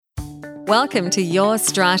Welcome to Your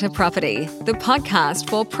Strata Property, the podcast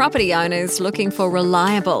for property owners looking for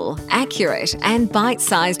reliable, accurate, and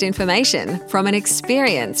bite-sized information from an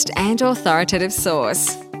experienced and authoritative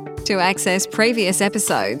source. To access previous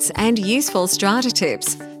episodes and useful strata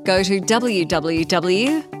tips, go to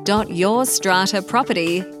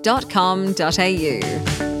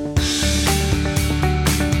www.yourstrataproperty.com.au.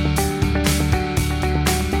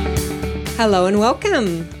 Hello and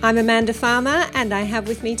welcome. I'm Amanda Farmer and I have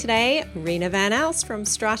with me today Rena Van Alst from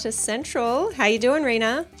Strata Central. How you doing,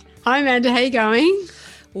 Rena? Hi Amanda, how you going?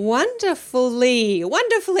 Wonderfully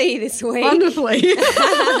this week. Wonderfully.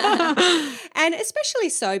 And especially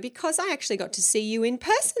so because I actually got to see you in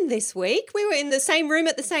person this week. We were in the same room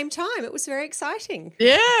at the same time. It was very exciting.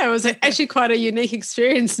 Yeah, it was actually quite a unique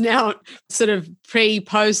experience now, sort of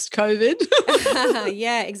pre-post COVID.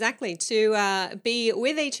 Yeah, exactly. To be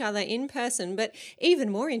with each other in person. But even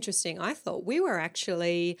more interesting, I thought we were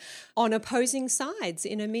actually on opposing sides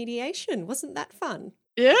in a mediation. Wasn't that fun?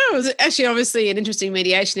 Yeah, it was actually obviously an interesting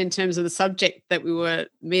mediation in terms of the subject that we were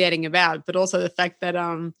mediating about, but also the fact that,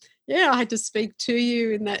 I had to speak to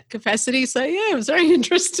you in that capacity. So, yeah, it was very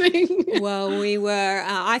interesting. Well, we were,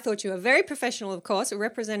 I thought you were very professional, of course,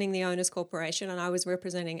 representing the Owners Corporation, and I was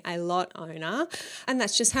representing a lot owner. And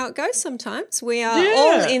that's just how it goes sometimes. We are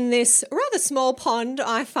all in this rather small pond,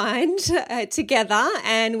 I find, together,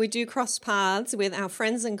 and we do cross paths with our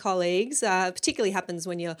friends and colleagues. Particularly happens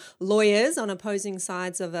when you're lawyers on opposing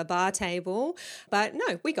sides of a bar table. But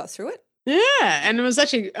no, we got through it. Yeah, and it was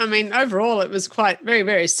actually, overall it was quite very,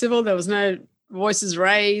 very civil. There was no voices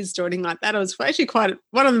raised or anything like that. It was actually quite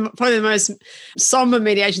one of probably the most somber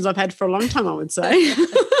mediations I've had for a long time, I would say.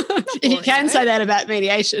 You can say that about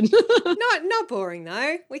mediation. Not boring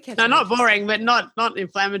though. Not boring, but not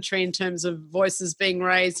inflammatory in terms of voices being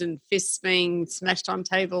raised and fists being smashed on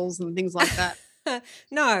tables and things like that.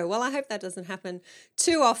 No, well, I hope that doesn't happen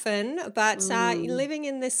too often, but living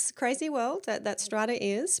in this crazy world that strata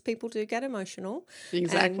is, people do get emotional.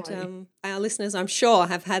 Exactly. And our listeners, I'm sure,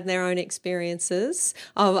 have had their own experiences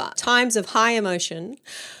of times of high emotion.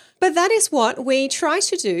 But that is what we try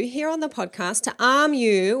to do here on the podcast, to arm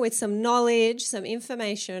you with some knowledge, some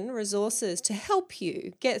information, resources to help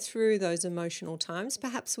you get through those emotional times,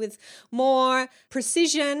 perhaps with more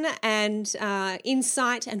precision and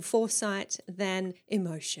insight and foresight than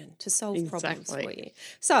emotion, to solve problems for you.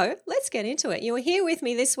 So let's get into it. You're here with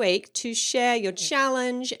me this week to share your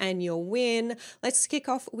challenge and your win. Let's kick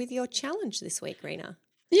off with your challenge this week, Rena.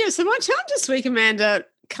 Yeah, so my challenge this week, Amanda,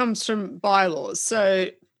 comes from bylaws. So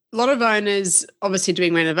a lot of owners obviously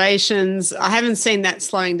doing renovations. I haven't seen that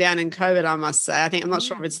slowing down in COVID, I must say. I'm not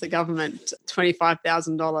sure if it's the government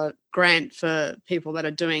 $25,000 grant for people that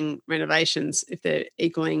are doing renovations if they're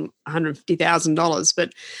equaling $150,000.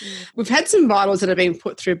 But we've had some bylaws that have been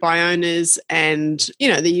put through by owners and,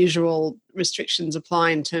 the usual restrictions apply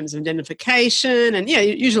in terms of indemnification and,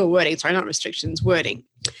 usual wording. Sorry, not restrictions, wording.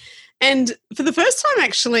 And for the first time,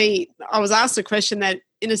 actually, I was asked a question that,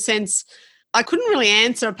 in a sense, I couldn't really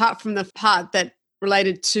answer apart from the part that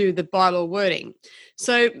related to the bylaw wording.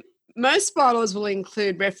 So most bylaws will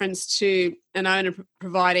include reference to an owner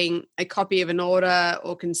providing a copy of an order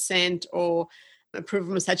or consent or approval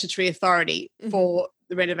from a statutory authority for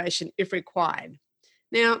the renovation if required.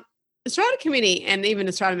 Now, the Strata Committee and even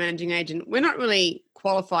the Strata Managing Agent, we're not really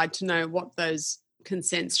qualified to know what those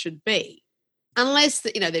consents should be unless,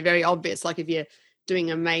 they're very obvious, like if you're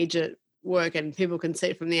doing a major work and people can see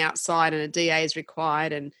it from the outside and a DA is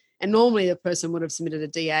required and normally the person would have submitted a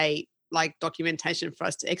DA like documentation for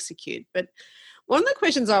us to execute. But one of the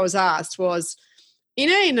questions I was asked was,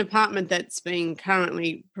 in an apartment that's being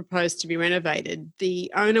currently proposed to be renovated,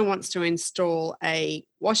 the owner wants to install a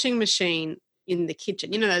washing machine in the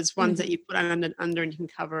kitchen. Those ones that you put under and you can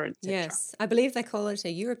cover, etc. Yes, I believe they call it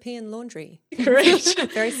a European laundry. Correct.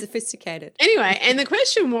 Very sophisticated. Anyway, and the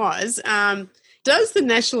question was, does the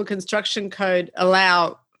National Construction Code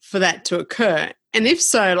allow for that to occur? And if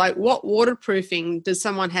so, what waterproofing does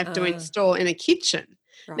someone have to install in a kitchen?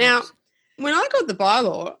 Right. Now, when I got the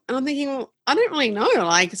bylaw, and I'm thinking, well, I don't really know.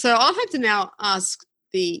 So I'll have to now ask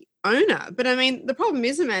the owner. But the problem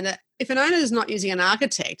is, Amanda, if an owner is not using an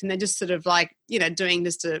architect and they're just sort of doing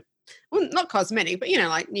just not cosmetic, but,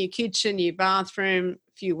 new kitchen, new bathroom,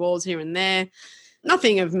 a few walls here and there,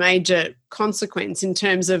 nothing of major consequence in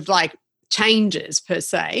terms of changes per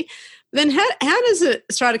se, then how does a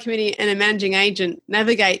Strata Committee and a managing agent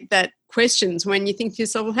navigate that questions when you think to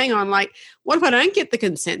yourself, well, hang on, what if I don't get the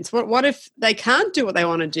consents? What if they can't do what they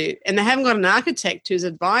want to do and they haven't got an architect who's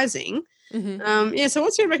advising? So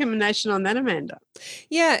what's your recommendation on that, Amanda?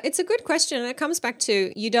 Yeah, it's a good question. And it comes back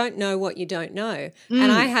to you don't know what you don't know.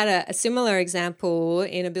 And I had a similar example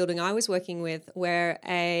in a building I was working with where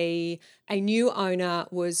a new owner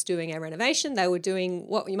was doing a renovation. They were doing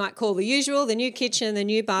what you might call the usual, the new kitchen, the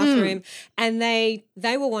new bathroom, and they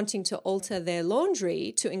were wanting to alter their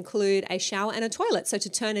laundry to include a shower and a toilet, so to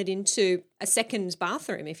turn it into a second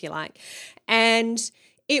bathroom, if you like. And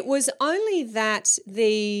it was only that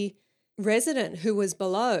the resident who was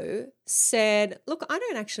below said, look, I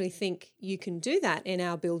don't actually think you can do that in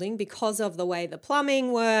our building because of the way the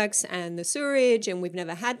plumbing works and the sewerage, and we've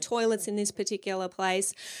never had toilets in this particular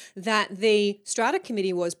place, that the strata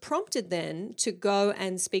committee was prompted then to go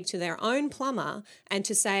and speak to their own plumber and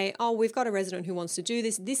to say, oh, we've got a resident who wants to do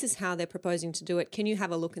this. This is how they're proposing to do it. Can you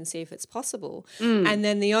have a look and see if it's possible? And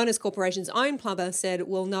then the owners corporation's own plumber said,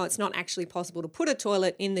 well, no, it's not actually possible to put a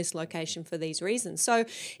toilet in this location for these reasons. So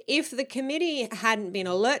if the committee hadn't been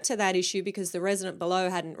alert to that issue because the resident below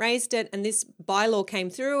hadn't raised it, and this bylaw came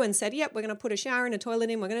through and said, yep, we're going to put a shower and a toilet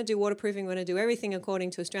in, we're going to do waterproofing, we're going to do everything according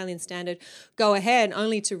to Australian standard, go ahead,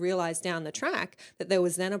 only to realise down the track that there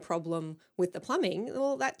was then a problem with the plumbing,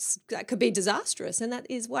 well, that could be disastrous, and that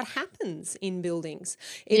is what happens in buildings.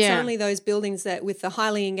 It's only those buildings that with the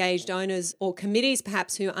highly engaged owners or committees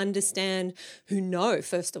perhaps who understand, who know,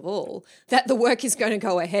 first of all, that the work is going to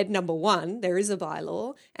go ahead. Number one, there is a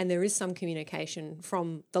bylaw and there is some communication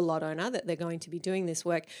from the lot owner that they're going to be doing this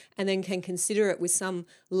work, and then can consider it with some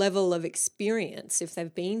level of experience if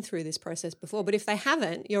they've been through this process before. But if they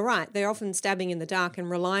haven't, you're right, they're often stabbing in the dark and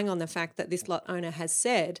relying on the fact that this lot owner has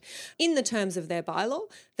said in the terms of their bylaw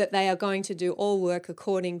that they are going to do all work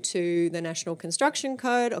according to the National Construction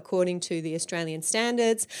Code, according to the Australian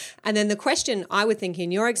standards. And then the question I would think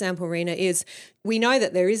in your example, Rena, is we know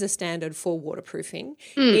that there is a standard for waterproofing.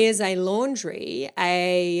 Is a laundry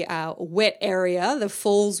a wet area that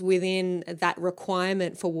falls within that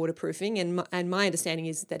requirement for waterproofing? And my understanding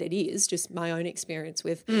is that it is, just my own experience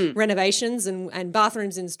with renovations and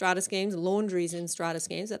bathrooms in strata schemes, laundries in strata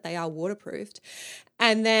schemes, that they are waterproofed.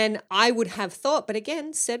 And then I would have thought, but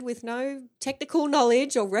again, said with no technical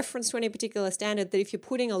knowledge or reference to any particular standard, that if you're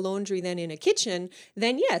putting a laundry then in a kitchen,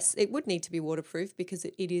 then yes, it would need to be waterproof because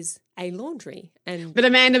it is a laundry. But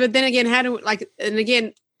Amanda, then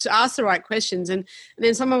again, to ask the right questions. And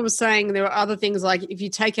then someone was saying there are other things like if you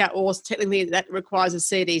take out ORS, technically that requires a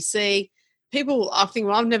CDC. People, I think,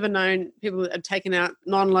 well, I've never known people that have taken out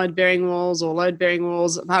non-load bearing walls or load bearing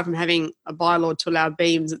walls, apart from having a bylaw to allow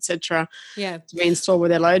beams, etc., to be installed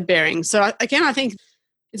with their load bearing. So again, I think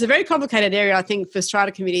it's a very complicated area, I think, for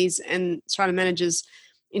strata committees and strata managers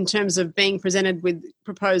in terms of being presented with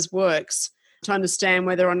proposed works to understand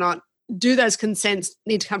whether or not do those consents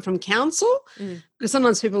need to come from council? Because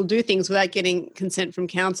sometimes people do things without getting consent from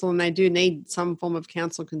council, and they do need some form of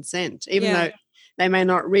council consent, even though they may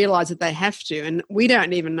not realise that they have to, and we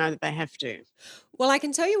don't even know that they have to. Well, I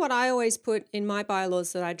can tell you what I always put in my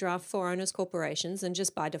bylaws that I draft for owners corporations, and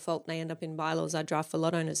just by default they end up in bylaws I draft for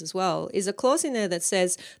lot owners as well, is a clause in there that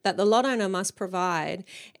says that the lot owner must provide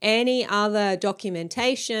any other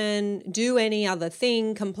documentation, do any other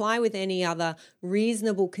thing, comply with any other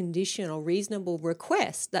reasonable condition or reasonable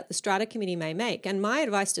request that the strata committee may make. And my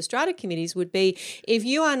advice to strata committees would be, if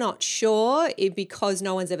you are not sure, because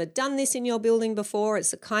no one's ever done this in your building before,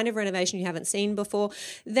 it's a kind of renovation you haven't seen before,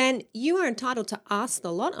 then you are entitled to ask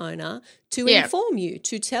the lot owner to inform you,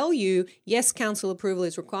 to tell you, yes, council approval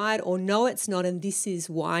is required, or no, it's not, and this is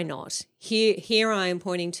why not. Here I am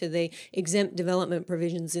pointing to the exempt development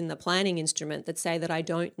provisions in the planning instrument that say that I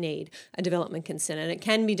don't need a development consent, and it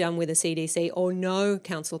can be done with a CDC, or no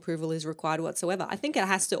council approval is required whatsoever. I think it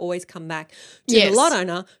has to always come back to the lot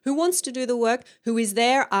owner who wants to do the work, who is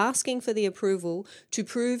there asking for the approval to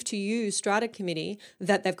prove to you, strata committee,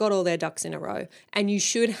 that they've got all their ducks in a row. And you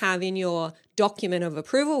should have in your document of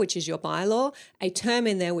approval, which is your bylaw, a term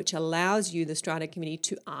in there which allows you, the strata committee,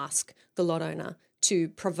 to ask the lot owner to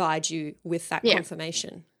provide you with that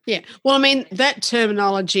confirmation. Yeah. Well, I mean, that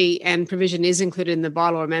terminology and provision is included in the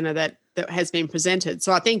bylaw manner that has been presented.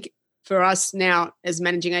 So I think for us now as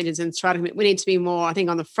managing agents and strata committee, we need to be more, I think,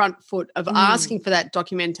 on the front foot of asking for that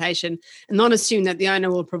documentation and not assume that the owner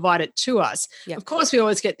will provide it to us. Yep. Of course, we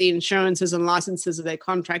always get the insurances and licenses of their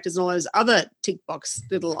contractors and all those other tick box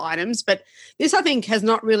little items. But this, I think, has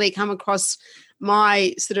not really come across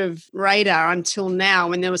my sort of radar until now,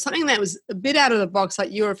 when there was something that was a bit out of the box, like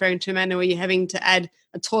you were referring to, Amanda, where you're having to add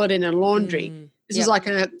a toilet in a laundry. This is like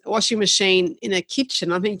a washing machine in a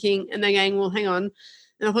kitchen. I'm thinking, and they're going, well, hang on.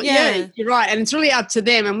 And I thought, yeah, you're right. And it's really up to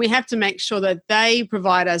them. And we have to make sure that they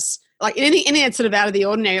provide us like anything that's sort of out of the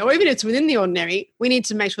ordinary, or even if it's within the ordinary, we need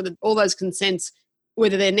to make sure that all those consents,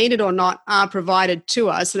 whether they're needed or not, are provided to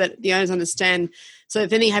us so that the owners understand. So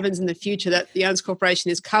if anything happens in the future, that the owners corporation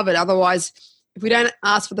is covered. Otherwise, if we don't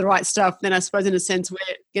ask for the right stuff, then I suppose in a sense we're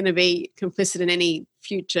going to be complicit in any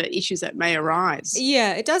future issues that may arise.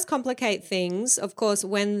 Yeah, it does complicate things. Of course,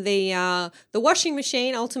 when the washing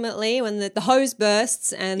machine, ultimately, when the hose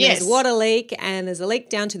bursts and there's a water leak and there's a leak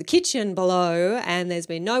down to the kitchen below and there's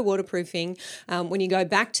been no waterproofing, when you go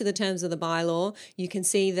back to the terms of the bylaw, you can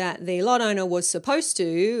see that the lot owner was supposed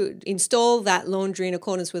to install that laundry in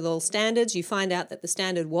accordance with all standards. You find out that the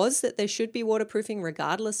standard was that there should be waterproofing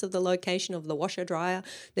regardless of the location of the washer dryer.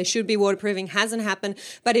 There should be waterproofing. Hasn't happened,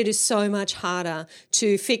 but it is so much harder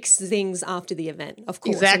to fix things after the event, of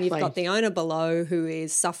course. Exactly. And you've got the owner below who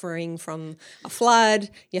is suffering from a flood.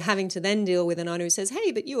 You're having to then deal with an owner who says,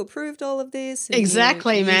 hey, but you approved all of this.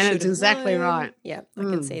 Exactly, man. It's exactly right. Yeah, I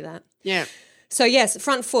can see that. Yeah. So, yes,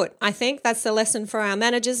 front foot. I think that's the lesson for our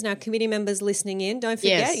managers and our committee members listening in. Don't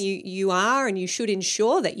forget, you are and you should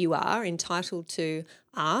ensure that you are entitled to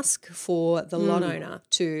ask for the lot owner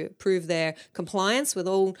to prove their compliance with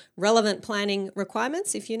all relevant planning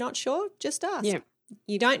requirements. If you're not sure, just ask. Yeah.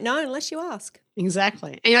 You don't know unless you ask.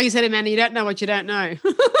 Exactly. And like you said, Amanda, you don't know what you don't know.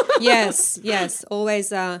 Yes.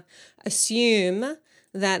 Always assume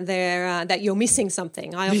that that you're missing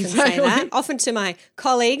something. I often say that. Often to my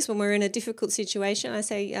colleagues when we're in a difficult situation, I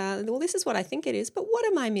say, well, this is what I think it is, but what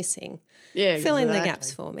am I missing? Yeah, Fill in the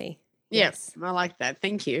gaps for me. Yes, I like that.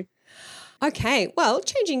 Thank you. Okay, well,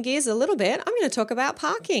 changing gears a little bit, I'm going to talk about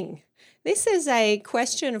parking. This is a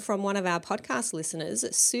question from one of our podcast listeners.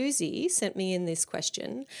 Susie sent me in this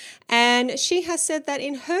question, and she has said that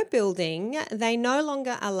in her building, they no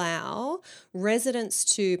longer allow residents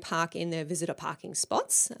to park in their visitor parking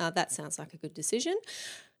spots. That sounds like a good decision.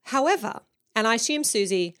 However, and I assume,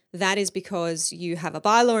 Susie, that is because you have a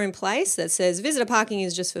bylaw in place that says visitor parking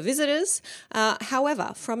is just for visitors.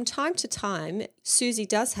 However, from time to time, Susie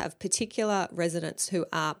does have particular residents who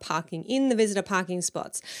are parking in the visitor parking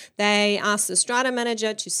spots. They ask the strata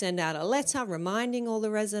manager to send out a letter reminding all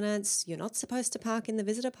the residents, you're not supposed to park in the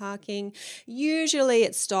visitor parking. Usually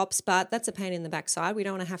it stops, but that's a pain in the backside. We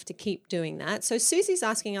don't want to have to keep doing that. So Susie's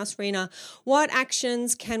asking us, Rena, what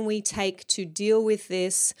actions can we take to deal with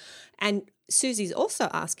this? And Susie's also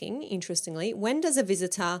asking, interestingly, when does a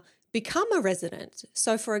visitor become a resident?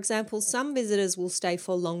 So, for example, some visitors will stay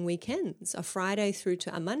for long weekends, a Friday through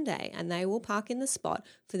to a Monday, and they will park in the spot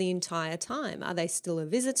for the entire time. Are they still a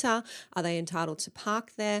visitor? Are they entitled to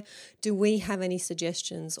park there? Do we have any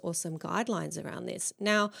suggestions or some guidelines around this?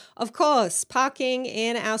 Now, of course, parking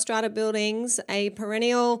in our strata buildings, a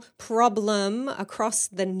perennial problem across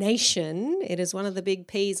the nation. It is one of the big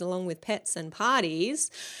P's along with pets and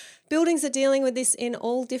parties. Buildings are dealing with this in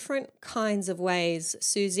all different kinds of ways,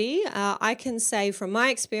 Susie. I can say from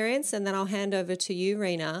my experience, and then I'll hand over to you,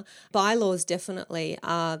 Rena, bylaws definitely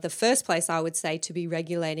are the first place I would say to be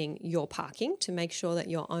regulating your parking, to make sure that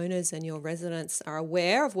your owners and your residents are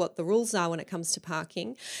aware of what the rules are when it comes to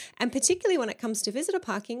parking. And particularly when it comes to visitor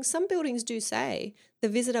parking, some buildings do say the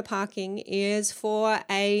visitor parking is for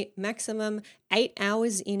a maximum 8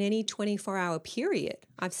 hours in any 24-hour period.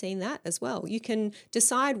 I've seen that as well. You can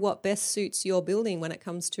decide what best suits your building when it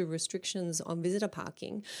comes to restrictions on visitor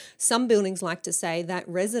parking. Some buildings like to say that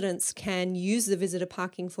residents can use the visitor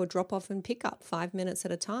parking for drop-off and pick-up 5 minutes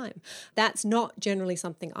at a time. That's not generally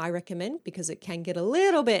something I recommend because it can get a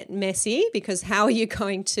little bit messy, because how are you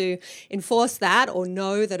going to enforce that or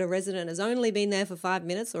know that a resident has only been there for 5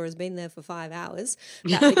 minutes or has been there for 5 hours?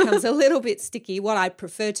 That becomes a little bit sticky. What I'd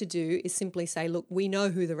prefer to do is simply say, look, we know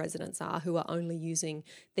who the residents are who are only using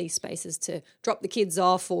these spaces to drop the kids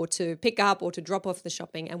off or to pick up or to drop off the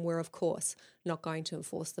shopping, and we're, of course, not going to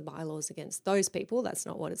enforce the bylaws against those people. That's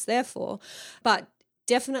not what it's there for. But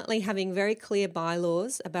definitely having very clear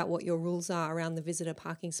bylaws about what your rules are around the visitor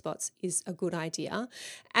parking spots is a good idea.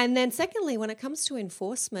 And then secondly, when it comes to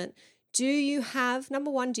enforcement,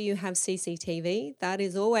 number one, do you have CCTV? That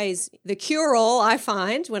is always the cure-all, I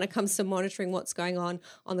find, when it comes to monitoring what's going on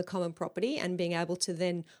the common property and being able to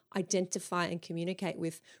then identify and communicate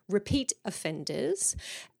with repeat offenders.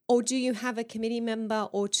 Or do you have a committee member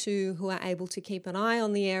or two who are able to keep an eye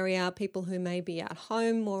on the area, people who may be at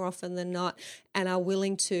home more often than not and are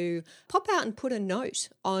willing to pop out and put a note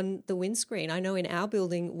on the windscreen? I know in our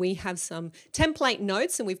building we have some template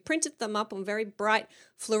notes and we've printed them up on very bright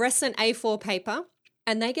fluorescent A4 paper.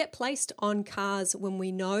 And they get placed on cars when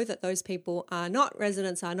we know that those people are not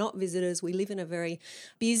residents, are not visitors. We live in a very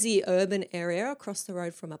busy urban area across the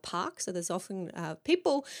road from a park. So there's often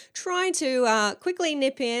people trying to quickly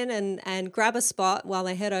nip in and grab a spot while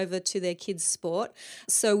they head over to their kids' sport.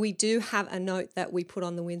 So we do have a note that we put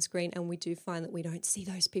on the windscreen, and we do find that we don't see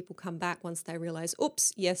those people come back once they realise,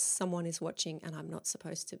 oops, yes, someone is watching and I'm not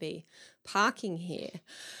supposed to be parking here.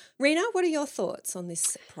 Rena, what are your thoughts on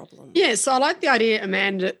this problem? Yeah, so I like the idea,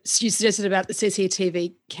 Amanda, you suggested about the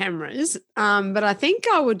CCTV cameras, but I think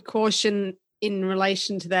I would caution in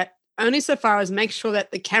relation to that only so far as make sure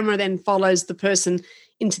that the camera then follows the person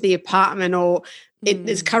into the apartment or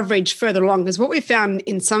there's coverage further along. Because what we found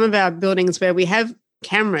in some of our buildings where we have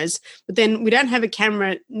cameras, but then we don't have a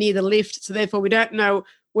camera near the lift, so therefore we don't know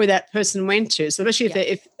where that person went to. So especially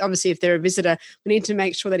if they're a visitor, we need to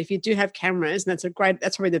make sure that if you do have cameras, and that's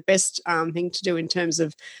probably the best thing to do in terms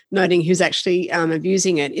of noting who's actually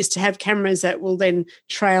abusing it, is to have cameras that will then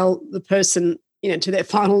trail the person, to their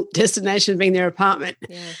final destination being their apartment.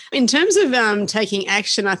 Yeah. In terms of taking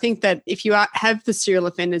action, I think that if you have the serial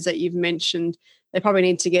offenders that you've mentioned, they probably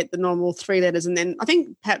need to get the normal 3 letters, and then I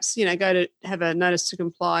think perhaps, go to have a notice to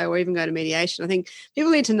comply or even go to mediation. I think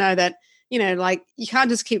people need to know that, you can't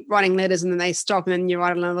just keep writing letters and then they stop, and then you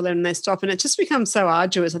write another letter and they stop. And it just becomes so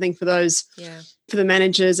arduous, I think, for those, for the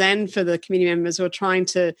managers and for the community members who are trying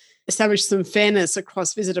to establish some fairness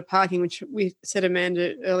across visitor parking, which we said,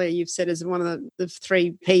 Amanda, earlier, you've said is one of the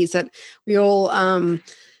 3 Ps that we all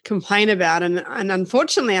complain about. And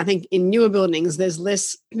unfortunately, I think in newer buildings, there's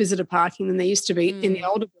less visitor parking than there used to be in the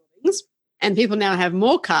older buildings. And people now have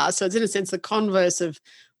more cars. So it's in a sense the converse of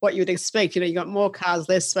what you would expect. You got more cars,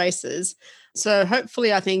 less spaces. So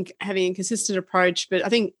hopefully, I think having a consistent approach, but I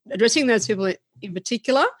think addressing those people in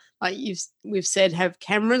particular, like we've said, have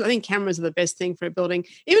cameras. I think cameras are the best thing for a building,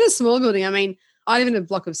 even a small building. I mean, I live in a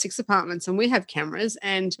block of 6 apartments and we have cameras.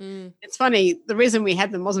 And it's funny, the reason we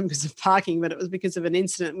had them wasn't because of parking, but it was because of an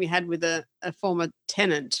incident we had with a former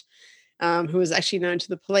tenant who was actually known to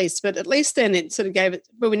the police. But at least then it sort of gave it,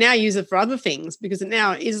 but we now use it for other things because it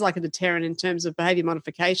now is like a deterrent in terms of behaviour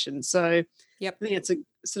modification. So I think it's a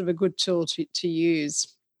sort of a good tool to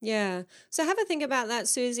use. Yeah. So have a think about that,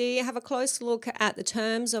 Susie. Have a close look at the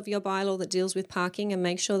terms of your bylaw that deals with parking and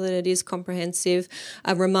make sure that it is comprehensive.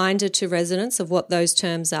 A reminder to residents of what those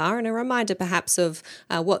terms are, and a reminder perhaps of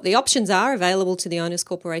what the options are available to the Owners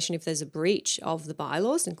Corporation if there's a breach of the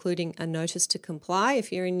bylaws, including a notice to comply.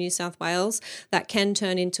 If you're in New South Wales, that can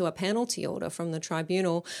turn into a penalty order from the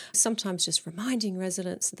tribunal. Sometimes just reminding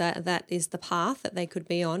residents that that is the path that they could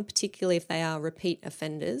be on, particularly if they are repeat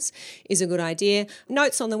offenders, is a good idea.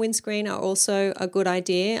 Notes on the windscreen are also a good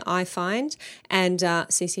idea, I find. And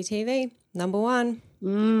CCTV, number 1.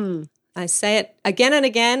 I say it again and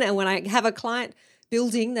again, and when I have a client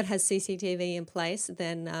building that has CCTV in place,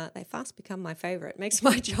 then they fast become my favourite. Makes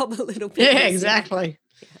my job a little bit easier. Exactly.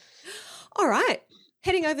 Yeah. All right.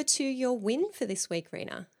 Heading over to your win for this week,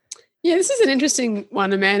 Rena. Yeah, this is an interesting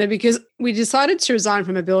one, Amanda, because we decided to resign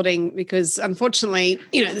from a building because unfortunately,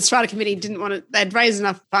 the Strata Committee they'd raised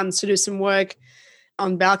enough funds to do some work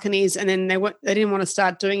on balconies, and then they didn't want to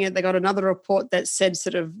start doing it. They got another report that said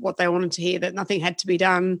sort of what they wanted to hear, that nothing had to be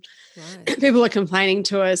done. Right. People are complaining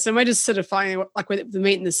to us, and we're just sort of finding like with the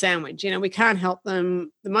meat and the sandwich. We can't help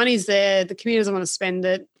them. The money's there. The community doesn't want to spend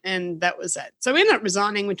it, and that was it. So we ended up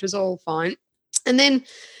resigning, which was all fine. And then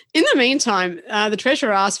in the meantime, the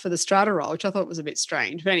treasurer asked for the strata role, which I thought was a bit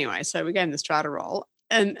strange. But anyway, so we gave him the strata role,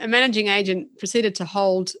 and a managing agent proceeded to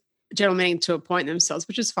hold general meeting to appoint themselves,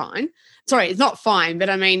 which is fine. Sorry, it's not fine, but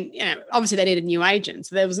I mean, obviously they needed a new agent,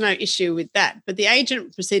 so there was no issue with that. But the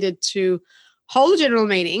agent proceeded to hold a general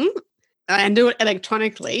meeting and do it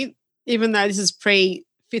electronically, even though this is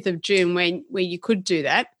pre-5th of June where you could do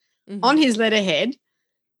that, on his letterhead,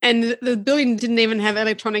 and the building didn't even have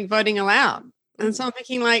electronic voting allowed. And so I'm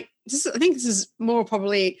thinking I think this is more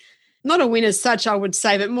probably not a win as such, I would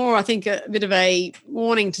say, but more, I think, a bit of a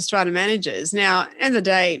warning to strata managers. Now, at the end of the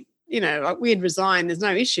day, we had resigned, there's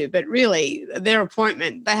no issue, but really their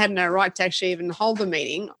appointment, they had no right to actually even hold the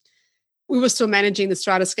meeting. We were still managing the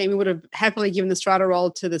strata scheme. We would have happily given the strata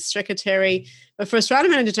role to the secretary, but for a strata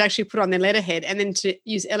manager to actually put on their letterhead and then to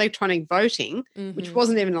use electronic voting, which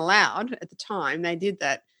wasn't even allowed at the time, they did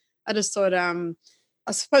that. I just thought,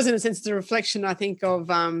 I suppose in a sense it's a reflection, I think, of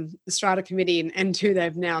the strata committee and who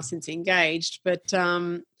they've now since engaged. But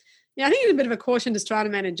I think it's a bit of a caution to strata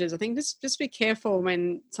managers. I think just be careful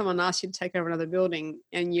when someone asks you to take over another building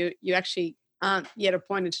and you actually aren't yet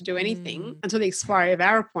appointed to do anything until the expiry of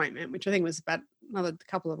our appointment, which I think was about another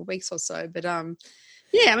couple of weeks or so. But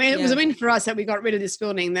Yeah, I mean, it was a win for us that we got rid of this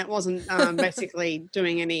building that wasn't basically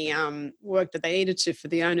doing any work that they needed to for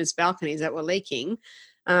the owners' balconies that were leaking.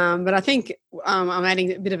 But I think I'm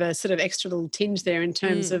adding a bit of a sort of extra little tinge there in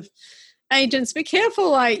terms of agents. Be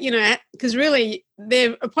careful, because really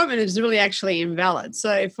their appointment is really actually invalid.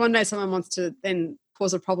 So if one day someone wants to then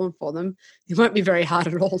cause a problem for them, it won't be very hard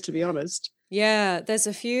at all, to be honest. Yeah, there's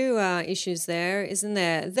a few issues there, isn't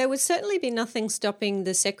there? There would certainly be nothing stopping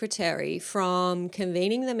the secretary from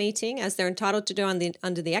convening the meeting as they're entitled to do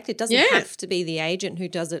under the Act. It doesn't have to be the agent who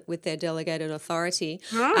does it with their delegated authority.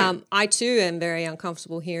 Right. I too am very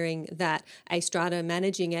uncomfortable hearing that a strata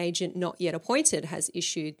managing agent not yet appointed has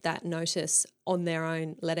issued that notice on their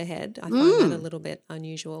own letterhead. I find that a little bit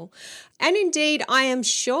unusual. And indeed, I am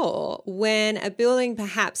sure when a building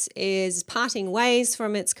perhaps is parting ways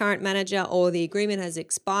from its current manager or the agreement has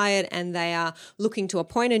expired and they are looking to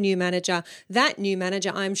appoint a new manager, that new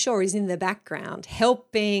manager, I'm sure, is in the background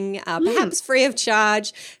helping, perhaps free of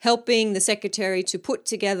charge, helping the secretary to put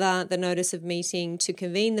together the notice of meeting, to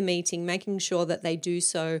convene the meeting, making sure that they do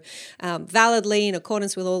so validly in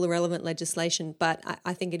accordance with all the relevant legislation. But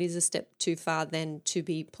I think it is a step too far then to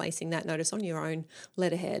be placing that notice on your own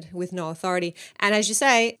letterhead with no authority. And as you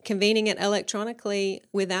say, convening it electronically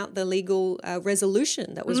without the legal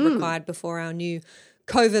resolution that was required before our new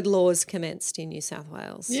COVID laws commenced in New South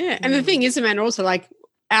Wales. Yeah, and the thing is, Amanda, also like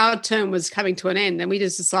our term was coming to an end and we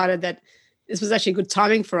just decided that this was actually good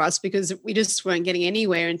timing for us because we just weren't getting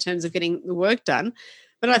anywhere in terms of getting the work done.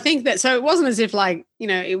 But I think that, so it wasn't as if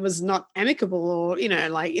it was not amicable or, in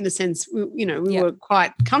a sense, we were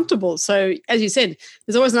quite comfortable. So as you said,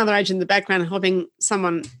 there's always another agent in the background helping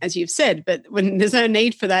someone, as you've said, but when there's no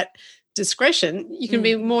need for that discretion, you can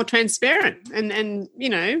be more transparent but I'm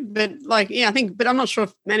not sure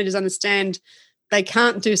if managers understand they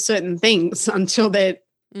can't do certain things until they're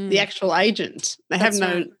the actual agent. They have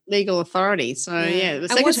no legal authority. So the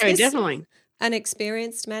secretary definitely. An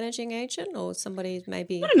experienced managing agent or somebody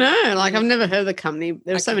maybe? I don't know. I've never heard of the company.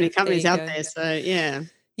 There are so many companies out there. So, yeah.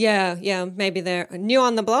 Yeah. Maybe they're new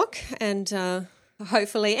on the block and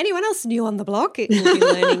hopefully anyone else new on the block will be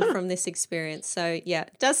learning from this experience. So, yeah,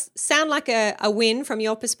 it does sound like a win from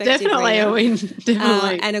your perspective. Definitely Rena. A win.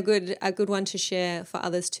 Definitely. And a good one to share for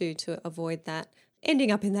others too, to avoid that,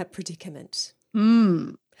 ending up in that predicament.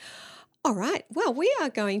 All right. Well, we are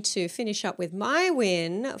going to finish up with my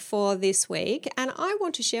win for this week, and I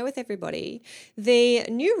want to share with everybody the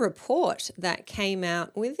new report that came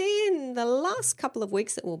out within the last couple of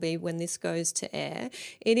weeks. It will be when this goes to air.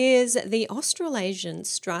 It is the Australasian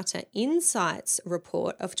Strata Insights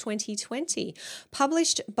Report of 2020,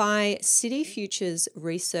 published by City Futures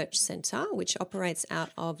Research Centre, which operates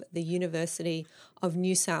out of the University of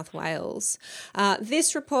New South Wales.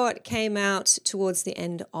 This report came out towards the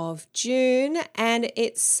end of June, and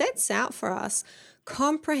it sets out for us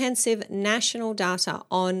comprehensive national data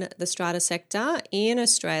on the strata sector in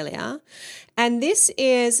Australia. And this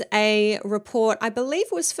is a report, I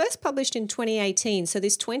believe was first published in 2018. So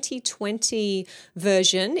this 2020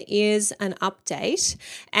 version is an update.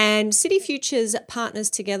 And City Futures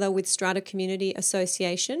partners together with Strata Community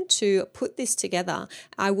Association to put this together.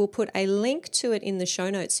 I will put a link to it in the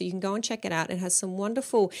show notes so you can go and check it out. It has some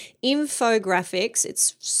wonderful infographics.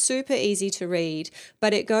 It's super easy to read,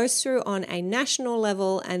 but it goes through on a national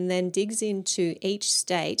level and then digs into each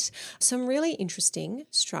state some really interesting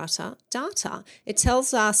strata data. It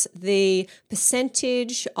tells us the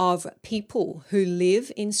percentage of people who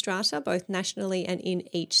live in strata, both nationally and in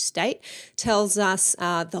each state. Tells us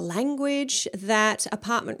the language that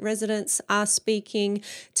apartment residents are speaking.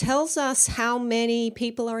 Tells us how many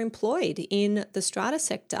people are employed in the strata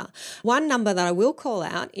sector. One number that I will call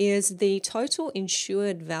out is the total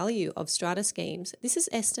insured value of strata schemes. This is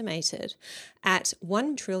estimated at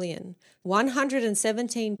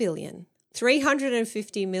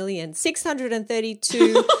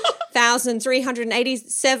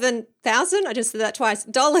 1,350,632,387,000. I just said that twice.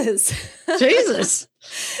 Dollars. Jesus.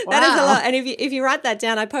 That is a lot. And if you write that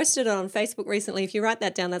down, I posted it on Facebook recently. If you write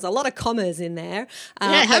that down, there's a lot of commas in there.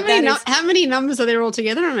 How many numbers are there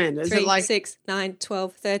altogether, Amanda? Is 3, it like 6, 9,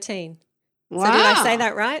 12, 13. Wow. So did I say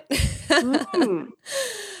that right?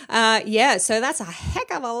 So that's a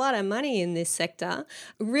heck of a lot of money in this sector.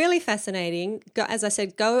 Really fascinating. As I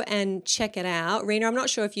said, go and check it out. Rena, I'm not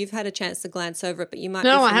sure if you've had a chance to glance over it, but you might be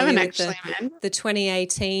familiar I haven't with actually, the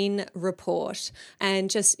 2018 report. And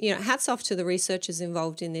just, hats off to the researchers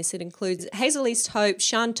involved in this. It includes Hazel East Hope,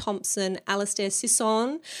 Sean Thompson, Alastair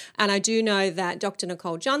Sisson, and I do know that Dr.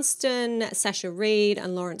 Nicole Johnston, Sasha Reid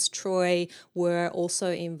and Lawrence Troy were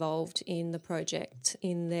also involved in the project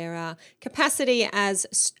in their capacity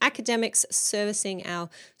as academics servicing our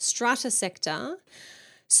strata sector.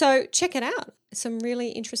 So check it out. Some really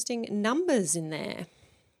interesting numbers in there.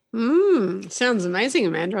 Sounds amazing,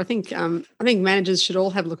 Amanda. I think managers should all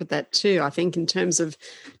have a look at that too. I think in terms of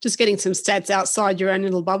just getting some stats outside your own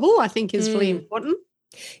little bubble, I think is really important.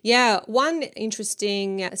 Yeah, one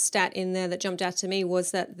interesting stat in there that jumped out to me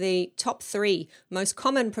was that the top 3 most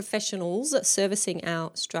common professionals servicing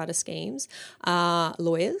our strata schemes are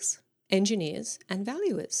lawyers, engineers, and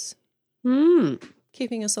valuers.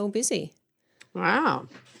 Keeping us all busy. Wow.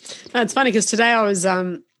 No, it's funny because today I was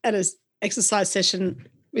at an exercise session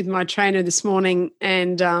with my trainer this morning,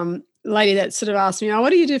 and lady that sort of asked me, what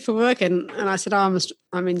do you do for work? And I said, I'm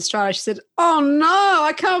in strata. She said, oh no,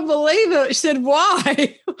 I can't believe it. She said,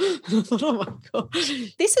 why? And I thought, oh my God.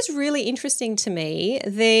 This is really interesting to me.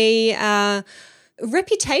 The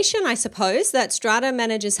reputation, I suppose, that strata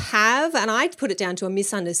managers have, and I put it down to a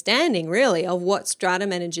misunderstanding really of what strata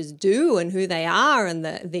managers do and who they are and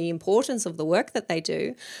the importance of the work that they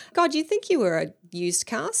do. God, you'd think you were a used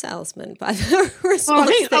car salesman by the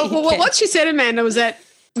response what she said, Amanda, was that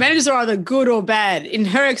managers are either good or bad. In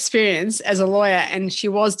her experience as a lawyer, and she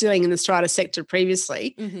was dealing in the strata sector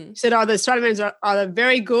previously, she said either strata managers are either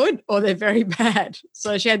very good or they're very bad.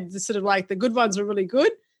 So she had sort of like the good ones were really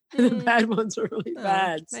good and the bad ones were really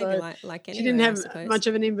bad. Maybe so like she didn't have much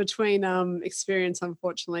of an in-between experience,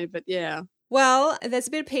 unfortunately, but yeah. Well, there's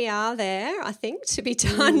a bit of PR there, I think, to be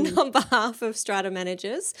done on behalf of strata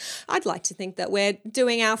managers. I'd like to think that we're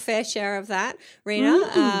doing our fair share of that,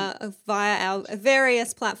 Rena, via our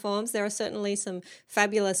various platforms. There are certainly some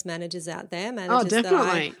fabulous managers out there, managers that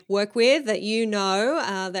I work with, that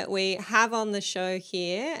that we have on the show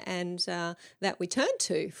here and that we turn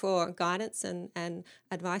to for guidance and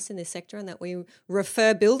advice in this sector, and that we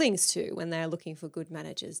refer buildings to when they're looking for good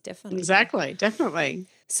managers, definitely. Exactly, definitely.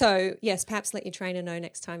 So, yes, perhaps let your trainer know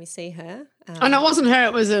next time you see her. No, it wasn't her.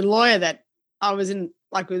 It was a lawyer that I was in.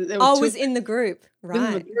 Was in the group, right?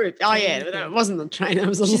 In the group. Oh, yeah. It wasn't the trainer. It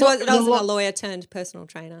was that wasn't a lawyer turned personal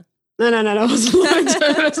trainer. No. It was a lawyer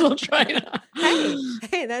turned personal trainer.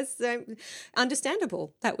 Hey, that's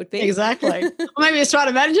understandable. That would be. Exactly. Or maybe a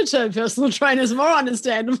strata manager turned personal trainer is more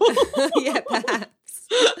understandable. Yeah, perhaps.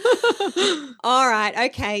 All right.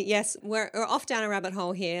 Okay. Yes, we're off down a rabbit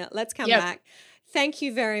hole here. Let's come back. Thank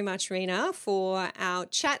you very much, Rena, for our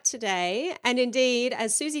chat today. And indeed,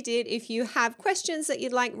 as Susie did, if you have questions that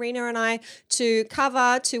you'd like Rena and I to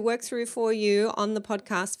cover, to work through for you on the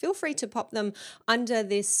podcast, feel free to pop them under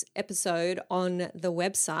this episode on the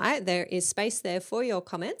website. There is space there for your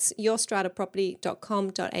comments,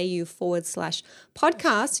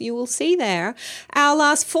 yourstrataproperty.com.au/podcast. You will see there our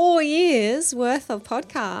last 4 years worth of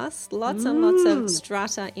podcasts, lots and lots of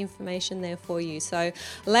strata information there for you. So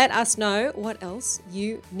let us know what else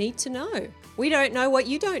you need to know. We don't know what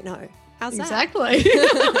you don't know. How's that? Exactly.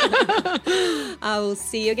 I will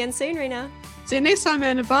see you again soon, Rena. See you next time,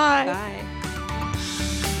 Anna. Bye. Bye.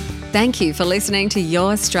 Thank you for listening to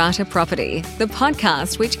Your Strata Property, the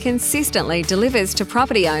podcast which consistently delivers to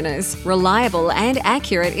property owners reliable and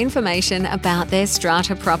accurate information about their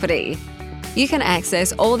strata property. You can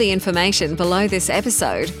access all the information below this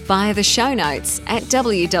episode via the show notes at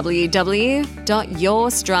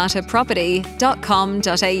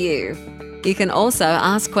www.yourstrataproperty.com.au. You can also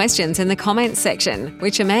ask questions in the comments section,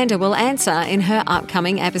 which Amanda will answer in her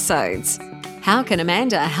upcoming episodes. How can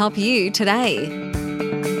Amanda help you today?